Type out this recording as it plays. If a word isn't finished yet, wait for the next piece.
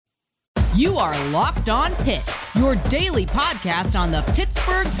You are Locked On Pitt, your daily podcast on the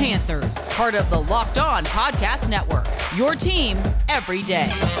Pittsburgh Panthers. Part of the Locked On Podcast Network, your team every day.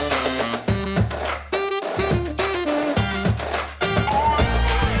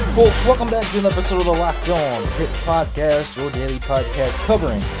 Folks, welcome back to another episode of the Locked On Pitt Podcast, your daily podcast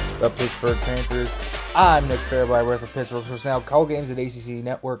covering the Pittsburgh Panthers. I'm Nick Farabaugh. I work for Pittsburgh Sports Now, call games at ACC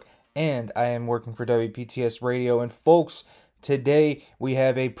Network, and I am working for WPTS Radio. And folks, today we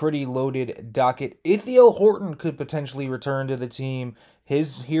have a pretty loaded docket. Ithiel Horton could potentially return to the team.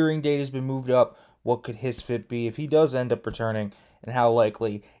 His hearing date has been moved up. What could his fit be if he does end up returning, and how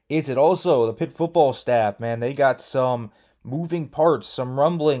likely is it? Also, the Pitt football staff, man, they got some moving parts, some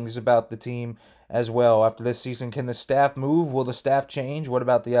rumblings about the team as well. After this season, can the staff move? Will the staff change? What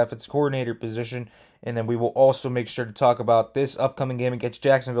about the offensive coordinator position? And then we will also make sure to talk about this upcoming game against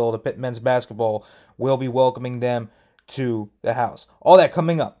Jacksonville. The Pitt men's basketball will be welcoming them to the house. All that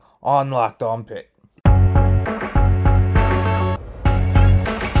coming up on Locked On Pitt.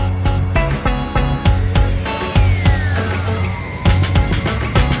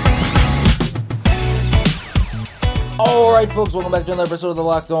 Alright folks, welcome back to another episode of the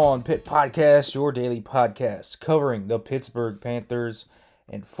Locked On Pitt Podcast, your daily podcast covering the Pittsburgh Panthers.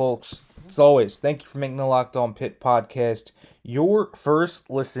 And folks, as always, thank you for making the Locked On Pitt Podcast your first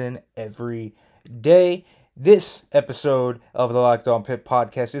listen every day. This episode of the Locked On Pitt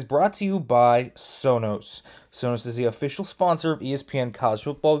Podcast is brought to you by Sonos. Sonos is the official sponsor of ESPN College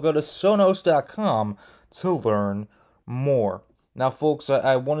Football. Go to Sonos.com to learn more. Now, folks,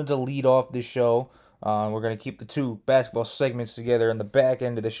 I wanted to lead off this show. We're going to keep the two basketball segments together in the back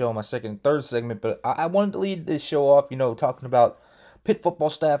end of the show, my second and third segment. But I wanted to lead this show off, talking about Pitt football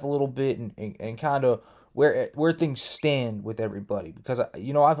staff a little bit and kind of where things stand with everybody, because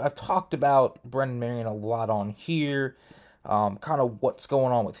I've talked about Brennan Marion a lot on here, kind of what's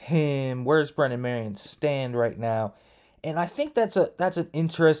going on with him, where's Brennan Marion stand right now, and I think that's an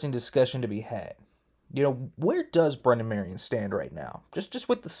interesting discussion to be had. Where does Brennan Marion stand right now? Just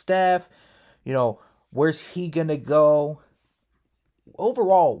with the staff, where's he gonna go?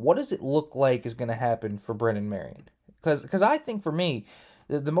 Overall, what does it look like is gonna happen for Brennan Marion? Because I think for me,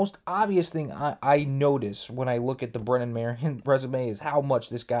 the most obvious thing I notice when I look at the Brennan Marion resume is how much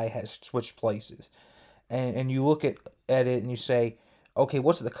this guy has switched places. And you look at it and you say, okay,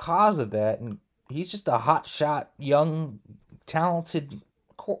 what's the cause of that? And he's just a hot shot, young, talented,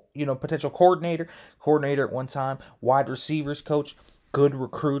 potential coordinator at one time, wide receivers coach, good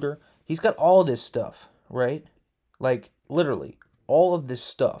recruiter. He's got all this stuff, right? Like, literally, all of this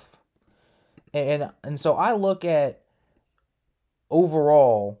stuff. And so I look at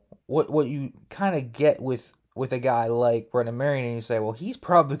overall what you kind of get with a guy like Brennan Marion, and you say, well, he's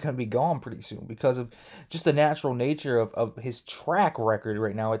probably going to be gone pretty soon because of just the natural nature of his track record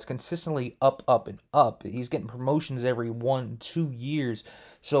right now. It's consistently up, and up. He's getting promotions every 1-2 years.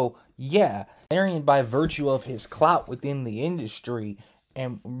 So, yeah, Marion, by virtue of his clout within the industry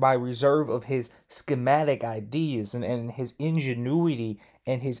and by reserve of his schematic ideas and his ingenuity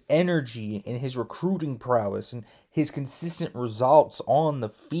and his energy and his recruiting prowess and his consistent results on the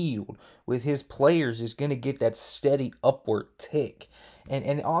field with his players, is going to get that steady upward tick.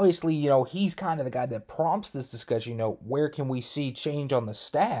 And obviously, he's kind of the guy that prompts this discussion, where can we see change on the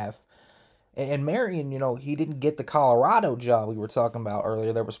staff? And Marion, he didn't get the Colorado job we were talking about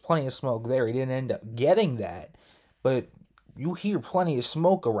earlier. There was plenty of smoke there. He didn't end up getting that. But you hear plenty of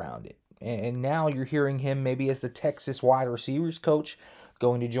smoke around it. And now you're hearing him maybe as the Texas wide receivers coach,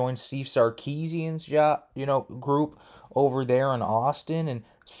 going to join Steve Sarkisian's job, group over there in Austin. And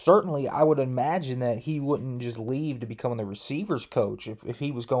certainly I would imagine that he wouldn't just leave to become the receivers coach. If he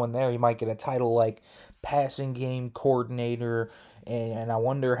was going there, he might get a title like passing game coordinator. And I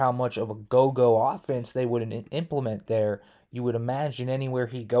wonder how much of a go-go offense they would implement there. You would imagine anywhere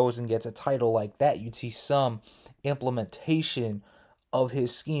he goes and gets a title like that, you'd see some implementation of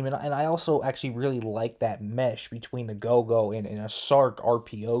his scheme. And I also actually really like that mesh between the go-go and a Sark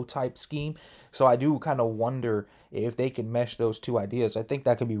RPO type scheme. So I do kind of wonder if they can mesh those two ideas. I think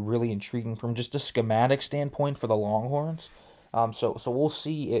that could be really intriguing from just a schematic standpoint for the Longhorns. So we'll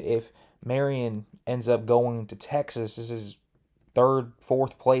see if Marion ends up going to Texas. This is third,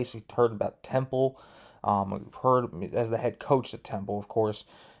 fourth place. We've heard about Temple. We've heard as the head coach at Temple, of course.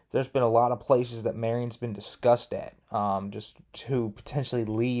 There's been a lot of places that Marion's been discussed at, just to potentially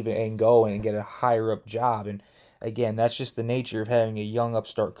leave and go and get a higher up job. And again, that's just the nature of having a young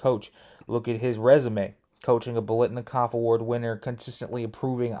upstart coach. Look at his resume. Coaching a Biletnikoff Award winner, consistently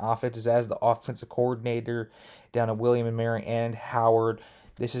improving offenses as the offensive coordinator down at William & Mary and Howard.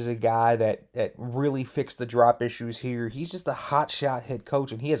 This is a guy that really fixed the drop issues here. He's just a hotshot head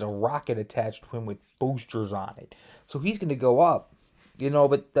coach, and he has a rocket attached to him with boosters on it. So he's going to go up,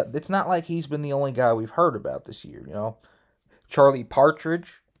 but it's not like he's been the only guy we've heard about this year, Charlie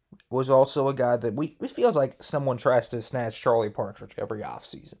Partridge was also a guy that it feels like someone tries to snatch Charlie Partridge every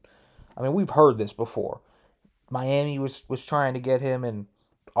offseason. I mean, we've heard this before. Miami was trying to get him, and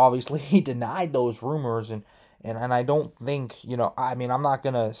obviously he denied those rumors, and I don't think, I'm not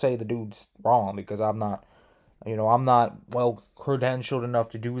going to say the dude's wrong because I'm not well credentialed enough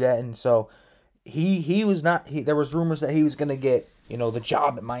to do that. And so he was not, there was rumors that he was going to get, the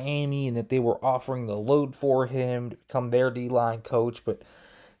job at Miami and that they were offering the load for him to become their D-line coach, but it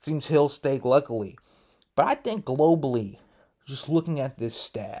seems he'll stay luckily. But I think globally, just looking at this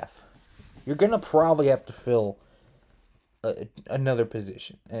staff, you're going to probably have to fill another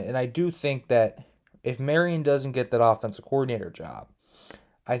position. And I do think that if Marion doesn't get that offensive coordinator job,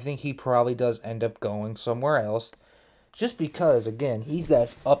 I think he probably does end up going somewhere else just because, again, he's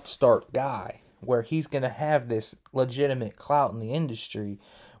that upstart guy where he's going to have this legitimate clout in the industry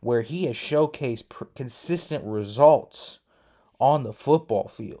where he has showcased consistent results on the football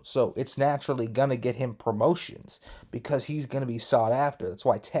field. So it's naturally going to get him promotions because he's going to be sought after. That's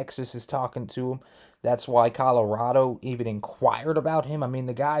why Texas is talking to him. That's why Colorado even inquired about him. I mean,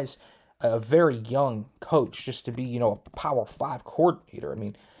 the guy's a very young coach just to be, a Power 5 coordinator. I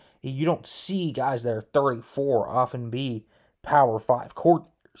mean, you don't see guys that are 34 often be Power 5 coordinators.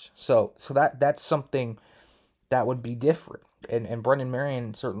 So that's something that would be different. And Brennan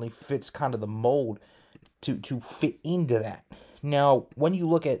Marion certainly fits kind of the mold to fit into that. Now, when you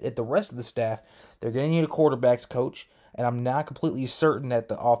look at the rest of the staff, they're going to need a quarterback's coach, and I'm not completely certain that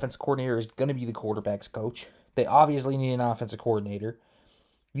the offense coordinator is going to be the quarterback's coach. They obviously need an offensive coordinator.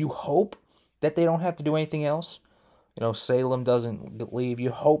 You hope that they don't have to do anything else. Salem doesn't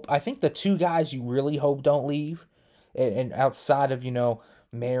leave. I think the two guys you really hope don't leave, and outside of,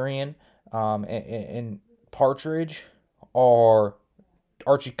 Marion and Partridge, are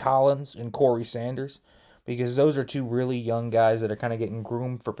Archie Collins and Corey Sanders, because those are two really young guys that are kind of getting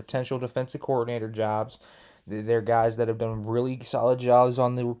groomed for potential defensive coordinator jobs. They're guys that have done really solid jobs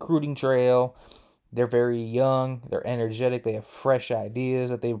on the recruiting trail. They're very young. They're energetic. They have fresh ideas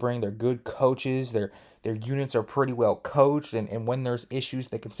that they bring. They're good coaches. Their units are pretty well coached. And when there's issues,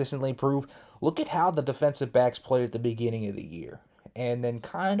 they consistently improve. Look at how the defensive backs played at the beginning of the year. And then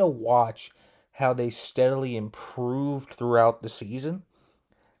kind of watch how they steadily improved throughout the season.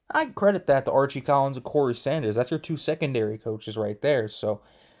 I credit that to Archie Collins and Corey Sanders. That's your two secondary coaches right there. So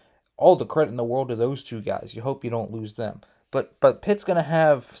all the credit in the world to those two guys. You hope you don't lose them. But Pitt's going to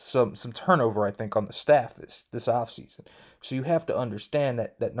have some turnover, I think, on the staff this offseason. So you have to understand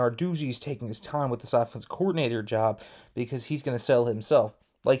that Narduzzi's taking his time with this offensive coordinator job because he's going to sell himself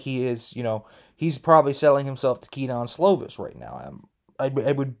like he is, he's probably selling himself to Keaton Slovis right now. I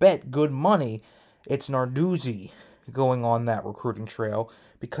would bet good money it's Narduzzi going on that recruiting trail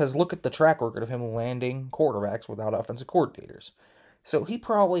because look at the track record of him landing quarterbacks without offensive coordinators. So he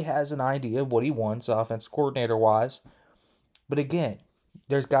probably has an idea of what he wants offensive coordinator-wise. But again,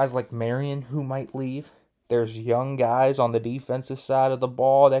 there's guys like Marion who might leave. There's young guys on the defensive side of the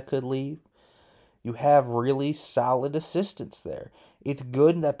ball that could leave. You have really solid assistants there. It's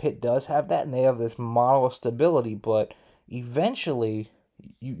good that Pitt does have that, and they have this model of stability, but eventually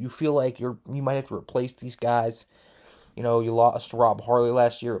you feel like you might have to replace these guys. You lost Rob Harley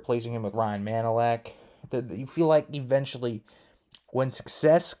last year, replacing him with Ryan Manilak. You feel like eventually when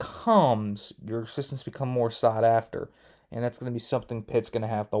success comes, your assistants become more sought after. And that's going to be something Pitt's going to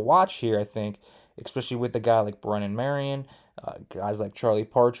have to watch here, I think, especially with a guy like Brennan Marion, guys like Charlie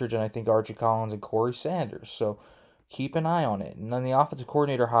Partridge, and I think Archie Collins and Corey Sanders. So keep an eye on it. And then the offensive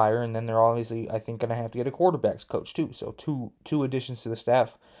coordinator hire, and then they're obviously, I think, going to have to get a quarterback's coach too. So two additions to the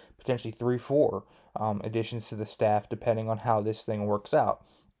staff, potentially 3-4 additions to the staff, depending on how this thing works out.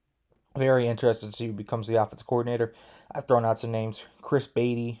 Very interested to see who becomes the offensive coordinator. I've thrown out some names. Chris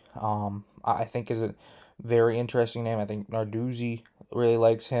Beatty, I think, is a very interesting name. I think Narduzzi really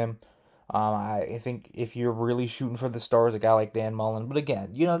likes him. I think if you're really shooting for the stars, a guy like Dan Mullen. But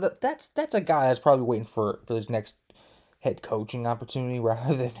again, that's a guy that's probably waiting for his next head coaching opportunity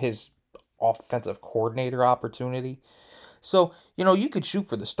rather than his offensive coordinator opportunity. So, you could shoot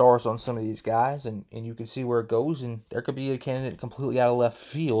for the stars on some of these guys, and you can see where it goes, and there could be a candidate completely out of left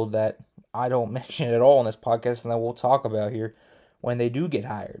field that I don't mention at all in this podcast and that we'll talk about here when they do get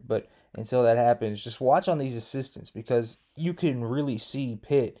hired. But until that happens, just watch on these assistants because you can really see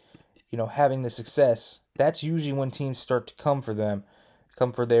Pitt, having the success. That's usually when teams start to come for them,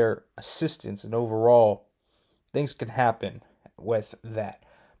 come for their assistants, and overall, things can happen with that.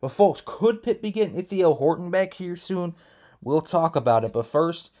 But folks, could Pitt be getting Ithiel Horton back here soon? We'll talk about it. But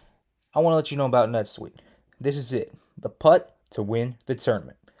first, I want to let you know about NetSuite. This is it. The putt to win the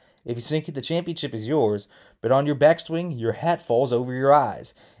tournament. If you sink it, the championship is yours, but on your backswing, your hat falls over your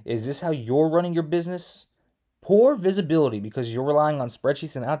eyes. Is this how you're running your business? Poor visibility because you're relying on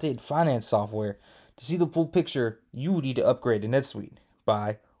spreadsheets and outdated finance software. To see the full picture, you need to upgrade to NetSuite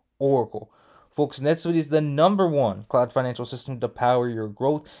by Oracle. Folks, NetSuite is the #1 cloud financial system to power your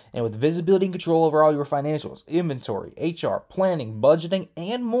growth, and with visibility and control over all your financials, inventory, HR, planning, budgeting,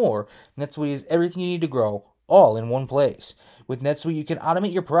 and more, NetSuite is everything you need to grow, all in one place. With NetSuite, you can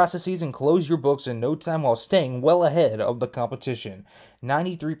automate your processes and close your books in no time while staying well ahead of the competition.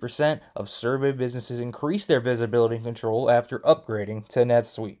 93% of surveyed businesses increase their visibility and control after upgrading to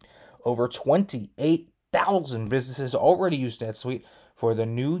NetSuite. Over 28,000 businesses already use NetSuite. For the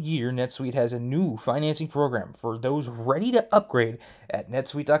new year, NetSuite has a new financing program for those ready to upgrade at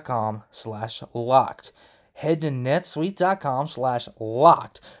netsuite.com/locked. Head to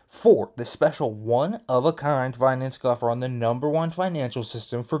netsuite.com/locked for the special one-of-a-kind financing offer on the #1 financial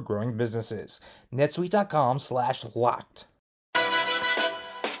system for growing businesses. netsuite.com/locked.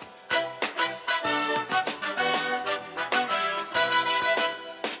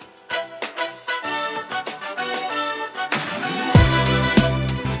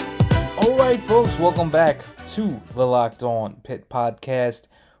 Alright folks, welcome back to the Locked On Pitt Podcast.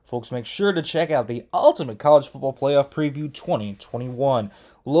 Folks, make sure to check out the Ultimate College Football Playoff Preview 2021.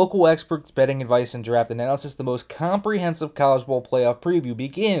 Local experts, betting advice, and draft analysis. The most comprehensive college football playoff preview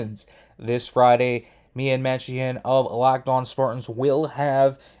begins this Friday. Me and Matt Sheehan of Locked On Spartans will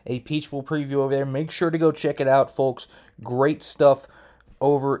have a Peach Bowl preview over there. Make sure to go check it out, folks. Great stuff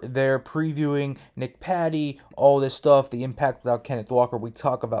over there, previewing Nick Patty, all this stuff, the impact without Kenneth Walker. We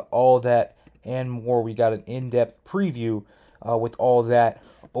talk about all that and more. We got an in-depth preview with all that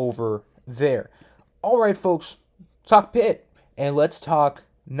over there. All right, folks, talk Pitt, and let's talk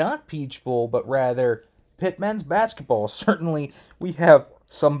not Peach Bowl, but rather Pitt men's basketball. Certainly, we have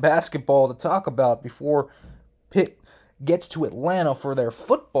some basketball to talk about before Pitt gets to Atlanta for their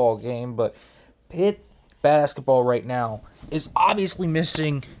football game, but Pitt basketball right now is obviously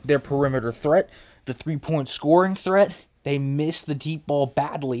missing their perimeter threat, the three-point scoring threat. They miss the deep ball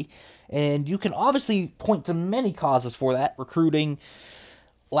badly, and you can obviously point to many causes for that: recruiting,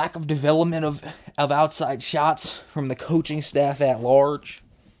 lack of development of outside shots from the coaching staff at large.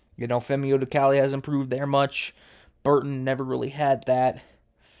 You know, Femi Odukale hasn't improved there much. Burton never really had that.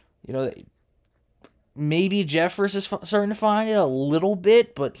 You know, maybe Jeffers is starting to find it a little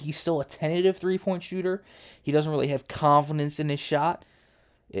bit, but he's still a tentative three-point shooter. He doesn't really have confidence in his shot.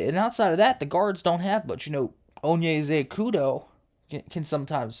 And outside of that, the guards don't have much. You know, Onyeze Kudo can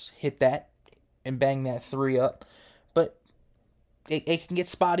sometimes hit that and bang that three up, but it can get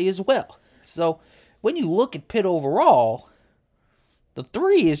spotty as well. So when you look at Pitt overall, the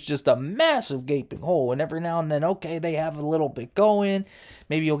three is just a massive gaping hole, and every now and then, okay, they have a little bit going.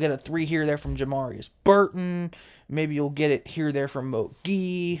 Maybe you'll get a three here or there from Jamarius Burton. Maybe you'll get it here or there from Mo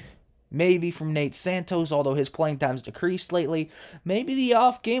Gee. Maybe from Nate Santos, although his playing time's decreased lately. Maybe the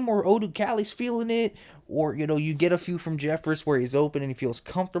off game where Odukale's feeling it, or, you know, you get a few from Jeffers where he's open and he feels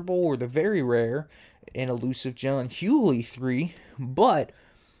comfortable, or the very rare and elusive John Hughley three. But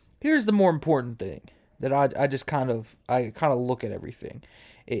here's the more important thing that I kind of look at everything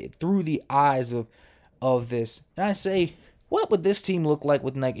through the eyes of this, and I say, what would this team look like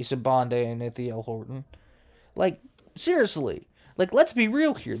with Nike Sabande and Ithiel Horton? Like, seriously, like, let's be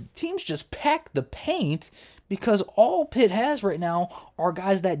real here. Teams just pack the paint because all Pitt has right now are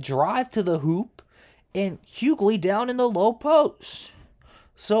guys that drive to the hoop and Hughley down in the low post.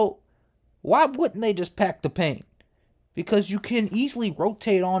 So why wouldn't they just pack the paint? Because you can easily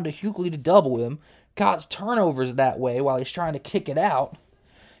rotate on to Hughley to double him, cause turnovers that way while he's trying to kick it out.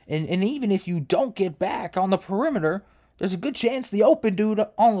 And even if you don't get back on the perimeter, there's a good chance the open dude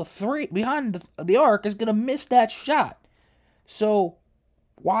on the three behind the arc is going to miss that shot. So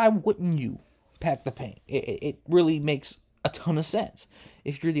why wouldn't you pack the paint? It really makes a ton of sense.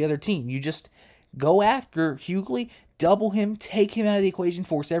 If you're the other team, you just go after Hughley, double him, take him out of the equation,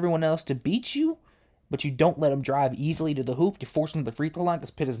 force everyone else to beat you, but you don't let him drive easily to the hoop. You force him to the free throw line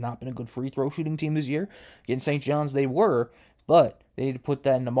because Pitt has not been a good free throw shooting team this year. Against St. John's, they were, but they need to put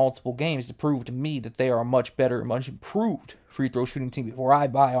that into multiple games to prove to me that they are a much better, much improved free throw shooting team before I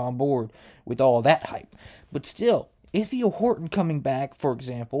buy on board with all that hype. But still, Ithiel Horton coming back, for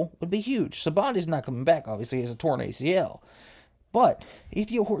example, would be huge. Sabandi's not coming back, obviously, he has a torn ACL. But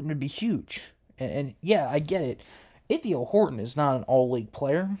Ithiel Horton would be huge. And yeah, I get it. Ithiel Horton is not an all-league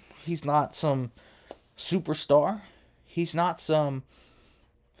player. He's not some superstar. He's not some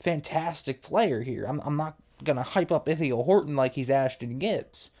fantastic player here. I'm not going to hype up Ithiel Horton like he's Ashton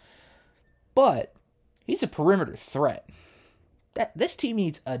Gibbs. But he's a perimeter threat. This team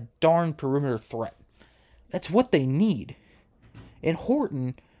needs a darn perimeter threat. That's what they need. And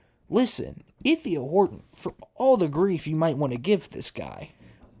Horton, listen, Ithiel Horton, for all the grief you might want to give this guy,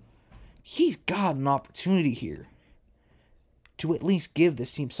 he's got an opportunity here to at least give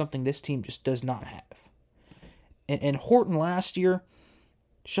this team something this team just does not have. And Horton last year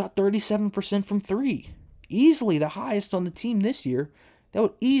shot 37% from three. Easily the highest on the team this year. That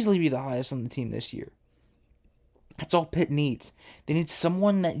would easily be the highest on the team this year. That's all Pitt needs. They need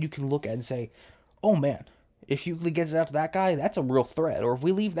someone that you can look at and say, oh man, if Hughley gets it out to that guy, that's a real threat. Or if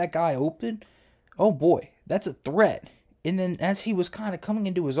we leave that guy open, oh boy, that's a threat. And then as he was kind of coming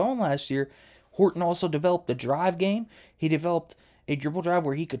into his own last year, Horton also developed a drive game. He developed a dribble drive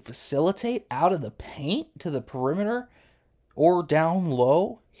where he could facilitate out of the paint to the perimeter or down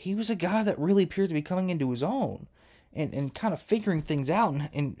low. He was a guy that really appeared to be coming into his own and kind of figuring things out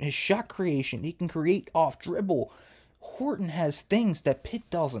in his shot creation. He can create off dribble. Horton has things that Pitt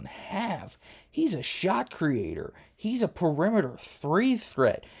doesn't have. He's a shot creator. He's a perimeter three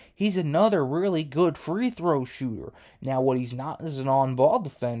threat. He's another really good free throw shooter. Now, what he's not is an on-ball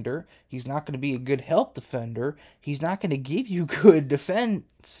defender. He's not going to be a good help defender. He's not going to give you good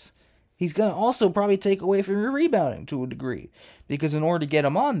defense. He's going to also probably take away from your rebounding to a degree. Because in order to get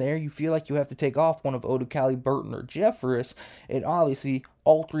him on there, you feel like you have to take off one of Odukali, Burton, or Jeffress. And obviously,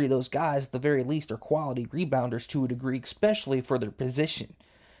 all three of those guys, at the very least, are quality rebounders to a degree, especially for their position.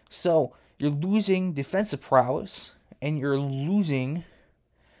 So, you're losing defensive prowess, and you're losing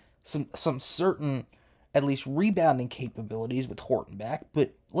some certain, at least, rebounding capabilities with Horton back.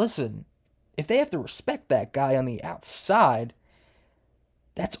 But listen, if they have to respect that guy on the outside,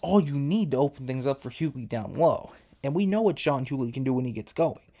 that's all you need to open things up for Hughley down low. And we know what John Hughley can do when he gets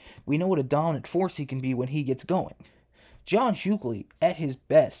going. We know what a dominant force he can be when he gets going. John Hughley, at his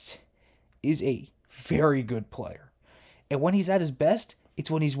best, is a very good player. And when he's at his best, it's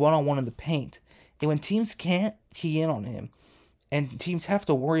when he's one-on-one in the paint. And when teams can't key in on him, and teams have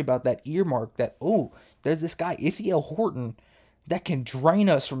to worry about that earmark that, oh, there's this guy, Ithiel Horton, that can drain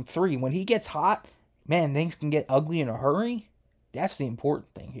us from three. When he gets hot, man, things can get ugly in a hurry. That's the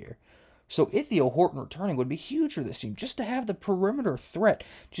important thing here. So Ithiel Horton returning would be huge for this team, just to have the perimeter threat,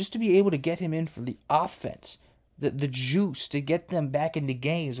 just to be able to get him in for the offense, the juice to get them back into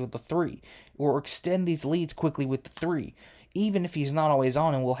games with the three, or extend these leads quickly with the three, even if he's not always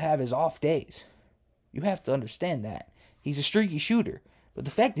on and will have his off days. You have to understand that. He's a streaky shooter, but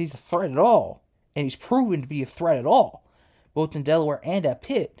the fact that he's a threat at all, and he's proven to be a threat at all, both in Delaware and at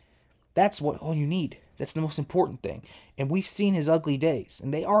Pitt, that's what all you need. That's the most important thing. And we've seen his ugly days,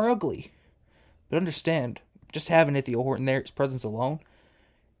 and they are ugly. But understand, just having Ithiel Horton there, his presence alone,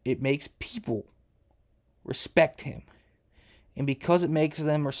 it makes people respect him. And because it makes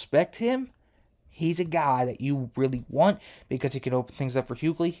them respect him, he's a guy that you really want because he can open things up for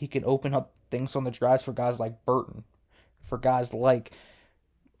Hughley. He can open up things on the drives for guys like Burton, for guys like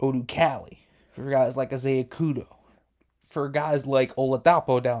Odukali, for guys like Isaiah Kudo, for guys like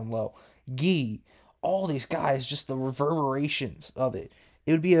Oladapo down low, Gee, all these guys, just the reverberations of it.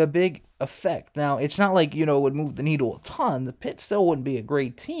 It would be a big effect. Now, it's not like, it would move the needle a ton. The Pitt still wouldn't be a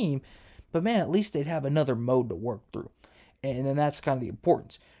great team, but man, at least they'd have another mode to work through. And then that's kind of the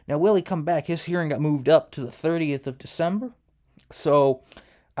importance. Now, will he come back? His hearing got moved up to the 30th of December. So,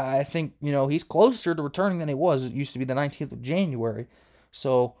 I think, he's closer to returning than he was. It used to be the 19th of January.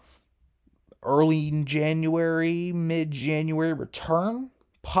 So, early in January, mid-January return?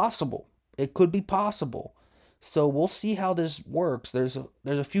 Possible. It could be possible. So we'll see how this works. There's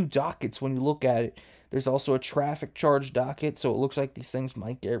a few dockets when you look at it. There's also a traffic charge docket, so it looks like these things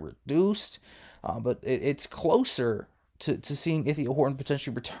might get reduced. But it's closer to seeing Ithiel Horton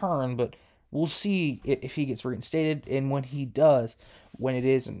potentially return, but we'll see if he gets reinstated, and when he does, when it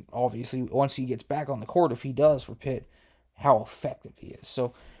is, and obviously once he gets back on the court, if he does for Pitt, how effective he is.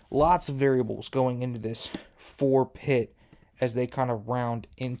 So lots of variables going into this for Pitt as they kind of round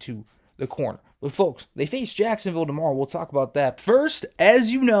into the corner. But folks, they face Jacksonville tomorrow. We'll talk about that. First,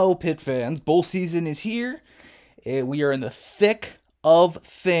 as you know, Pitt fans, bowl season is here. We are in the thick of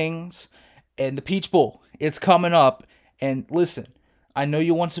things. And the Peach Bowl, it's coming up. And listen, I know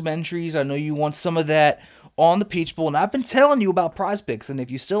you want some entries. I know you want some of that on the Peach Bowl. And I've been telling you about Prize Picks. And if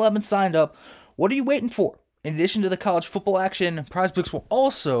you still haven't signed up, what are you waiting for? In addition to the college football action, Prize Picks will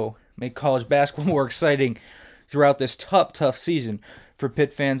also make college basketball more exciting throughout this tough season for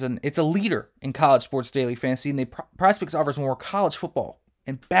Pitt fans, and it's a leader in college sports daily fantasy, and Prize Picks offers more college football,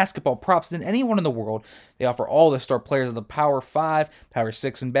 and basketball props than anyone in the world. They offer all the star players of the Power 5, Power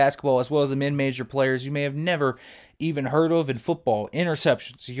 6 in basketball, as well as the mid-major players you may have never even heard of in football.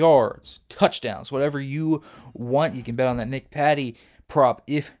 Interceptions, yards, touchdowns, whatever you want. You can bet on that Nick Patty prop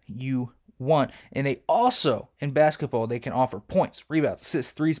if you want. And they also, in basketball, they can offer points, rebounds,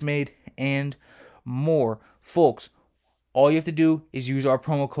 assists, threes made, and more. Folks, all you have to do is use our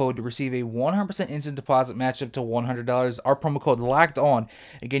promo code to receive a 100% instant deposit match up to $100. Our promo code locked on.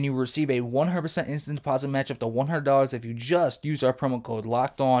 Again, you will receive a 100% instant deposit match up to $100 if you just use our promo code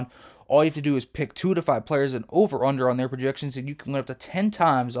locked on. All you have to do is pick 2 to 5 players and over/under on their projections, and you can win up to 10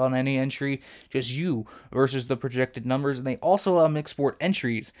 times on any entry. Just you versus the projected numbers, and they also allow mixed sport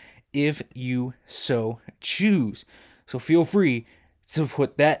entries if you so choose. So feel free to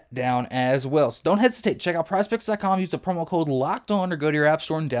put that down as well. So don't hesitate. Check out PrizePicks.com. Use the promo code LOCKEDON or go to your app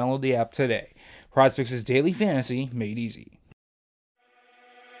store and download the app today. PrizePicks is daily fantasy made easy.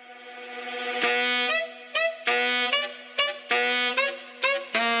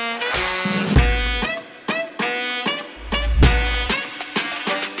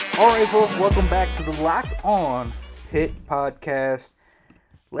 All right, folks, welcome back to the Locked On Pitt podcast.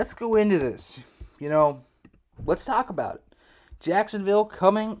 Let's go into this. Let's talk about it. Jacksonville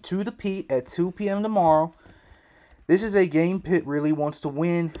coming to the Pete at 2 p.m. tomorrow. This is a game Pitt really wants to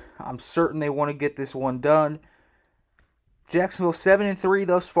win. I'm certain they want to get this one done. Jacksonville 7-3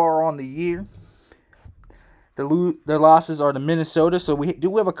 thus far on the year. Their losses are to Minnesota, so we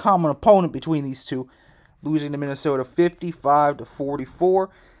do have a common opponent between these two. Losing to Minnesota 55-44.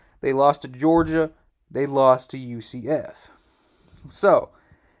 They lost to Georgia. They lost to UCF. So,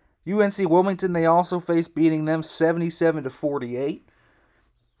 UNC Wilmington, they also faced, beating them 77-48.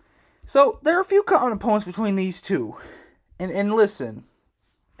 So, there are a few common opponents between these two. And listen,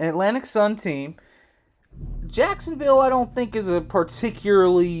 an Atlantic Sun team, Jacksonville I don't think is a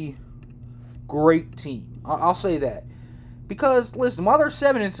particularly great team. I'll say that. Because, listen, while they're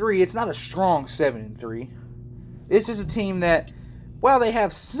 7-3, it's not a strong 7-3. This is a team that, while they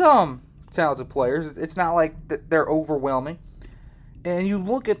have some talented players, it's not like they're overwhelming. And you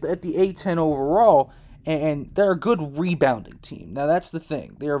look at the A10 overall, and they're a good rebounding team. Now, that's the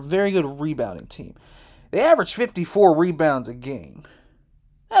thing. They're a very good rebounding team. They average 54 rebounds a game.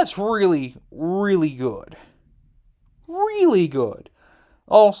 That's really, really good. Really good.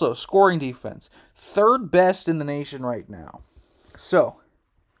 Also, scoring defense. Third best in the nation right now. So,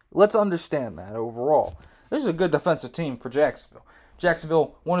 let's understand that overall. This is a good defensive team for Jacksonville.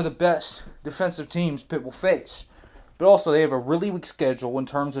 Jacksonville, one of the best defensive teams Pitt will face. But also, they have a really weak schedule in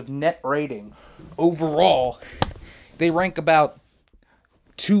terms of net rating. Overall, they rank about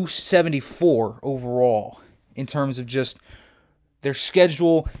 274 overall in terms of just their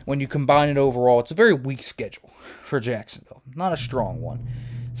schedule. When you combine it overall, it's a very weak schedule for Jacksonville. Not a strong one.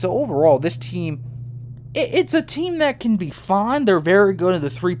 So overall, this team, it's a team that can be fine. They're very good at the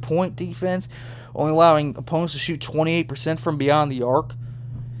three-point defense, only allowing opponents to shoot 28% from beyond the arc.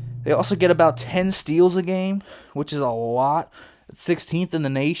 They also get about 10 steals a game, which is a lot. It's 16th in the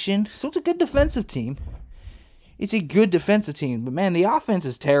nation. So it's a good defensive team. It's a good defensive team. But, man, the offense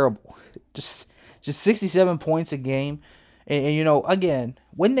is terrible. Just 67 points a game. And again,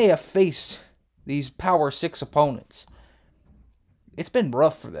 when they have faced these Power 6 opponents, it's been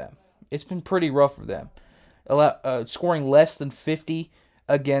rough for them. It's been pretty rough for them. Scoring less than 50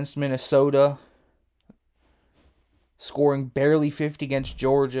 against Minnesota. Scoring barely 50 against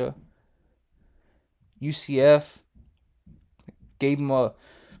Georgia. UCF gave them a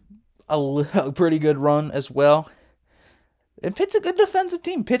pretty good run as well. And Pitt's a good defensive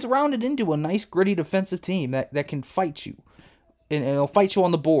team. Pitt's rounded into a nice, gritty defensive team that can fight you. And they'll fight you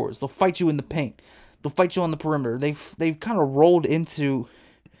on the boards. They'll fight you in the paint. They'll fight you on the perimeter. They've kind of rolled into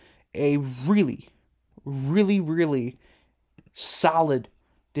a really, really, really solid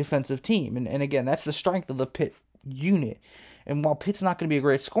defensive team. And again, that's the strength of the Pitt unit. And while Pitt's not going to be a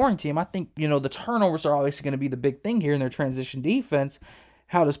great scoring team, I think, the turnovers are obviously going to be the big thing here in their transition defense.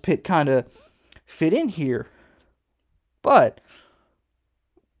 How does Pitt kind of fit in here? But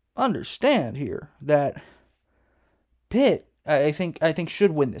understand here that Pitt, I think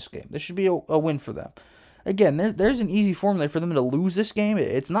should win this game. This should be a win for them. Again, there's an easy formula for them to lose this game.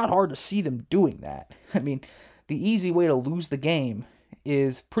 It's not hard to see them doing that. I mean, the easy way to lose the game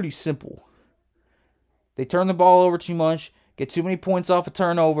is pretty simple. They turn the ball over too much, get too many points off of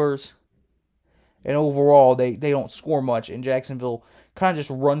turnovers, and overall they don't score much. And Jacksonville kind of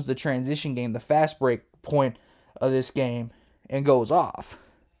just runs the transition game, the fast break point of this game, and goes off.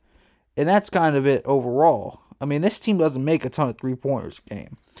 And that's kind of it overall. I mean, this team doesn't make a ton of three-pointers a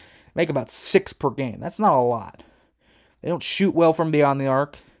game. Make about 6 per game. That's not a lot. They don't shoot well from beyond the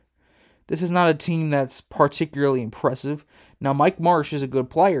arc. This is not a team that's particularly impressive. Now, Mike Marsh is a good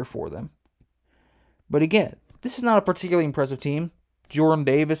player for them. But again, this is not a particularly impressive team. Jordan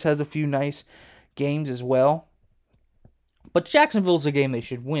Davis has a few nice games as well. But Jacksonville's a game they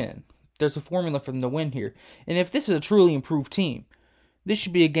should win. There's a formula for them to win here. And if this is a truly improved team, this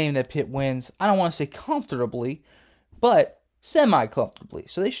should be a game that Pitt wins. I don't want to say comfortably, but semi-comfortably.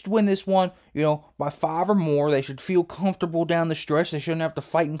 So they should win this one, by 5 or more. They should feel comfortable down the stretch. They shouldn't have to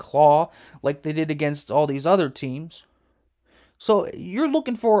fight and claw like they did against all these other teams. So you're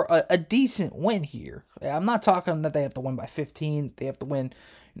looking for a decent win here. I'm not talking that they have to win by 15. They have to win,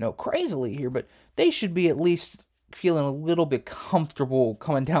 crazily here, but they should be at least feeling a little bit comfortable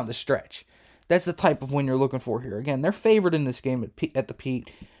coming down the stretch. That's the type of win you're looking for here. Again, they're favored in this game at the Pete,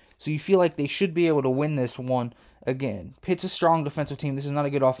 so you feel like they should be able to win this one. Again, Pitt's a strong defensive team. This is not a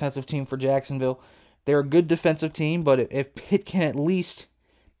good offensive team for Jacksonville. They're a good defensive team, but if Pitt can at least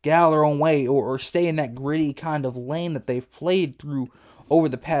get out of their own way or stay in that gritty kind of lane that they've played through over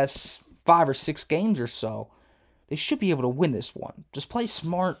the past 5 or 6 games or so, they should be able to win this one. Just play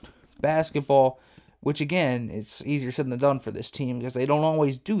smart basketball, which again, it's easier said than done for this team because they don't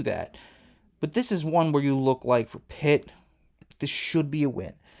always do that. But this is one where you look like for Pitt, this should be a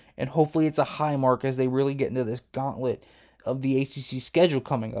win. And hopefully it's a high mark as they really get into this gauntlet of the ACC schedule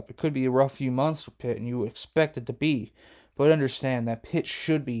coming up. It could be a rough few months for Pitt, and you would expect it to be. But understand that Pitt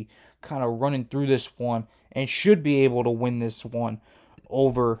should be kind of running through this one and should be able to win this one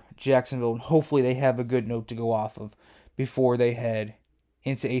over Jacksonville. And hopefully they have a good note to go off of before they head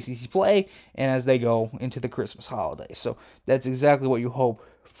into ACC play and as they go into the Christmas holiday. So that's exactly what you hope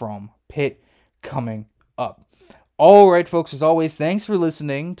from Pitt coming up. All right, folks, as always, thanks for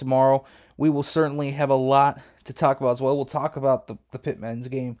listening. Tomorrow we will certainly have a lot to talk about as well. We'll talk about the Pitt men's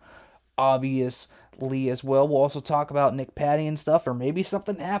game, obviously, as well. We'll also talk about Nick Patty and stuff, or maybe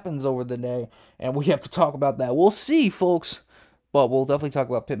something happens over the day and we have to talk about that. We'll see, folks. But we'll definitely talk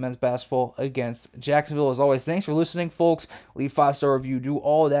about Pitt men's basketball against Jacksonville. As always, thanks for listening, folks. Leave 5-star review, do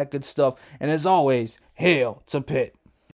all that good stuff. And as always, hail to Pitt.